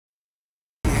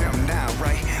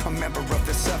a member of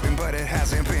the seven, but it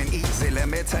hasn't been easy. Let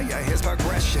me tell you his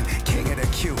progression. King of the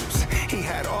cubes, he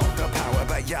had all the power,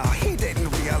 but y'all, he didn't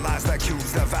realize the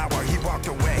cubes devour. He walked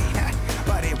away,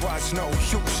 but it was no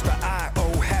use. The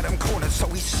I.O. had him cornered, so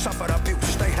he suffered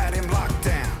abuse. They had him locked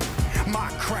down, my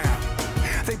crown.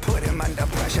 They put him under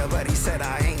pressure, but he said,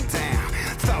 I ain't down.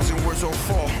 1,000 words will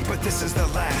fall, but this is the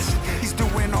last. He's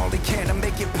doing all he can to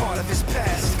make it part of his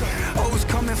past. O's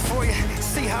coming for you,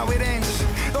 see how it ends.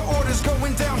 The order's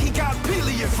going down, he got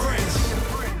billion friends.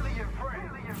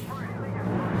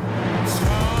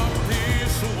 Stop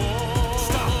this war.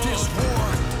 Stop this war.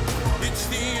 It's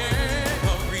the end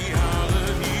of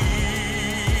reality.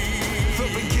 The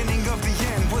beginning of the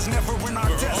end was never in our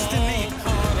destiny.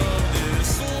 Part of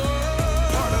this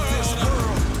world. Part of this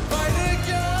world. Fight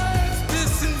against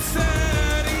this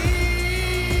insanity.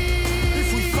 If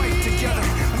we fight together,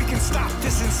 we can stop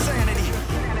this insanity.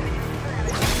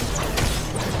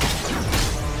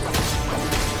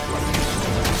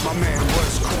 My man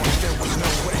was cornered, there was no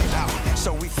way out.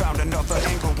 So we found another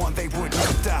angle, one they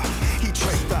wouldn't doubt. He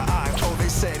traded the I.O. They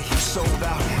said he sold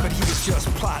out, but he was just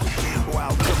plotting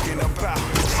while looking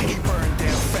about.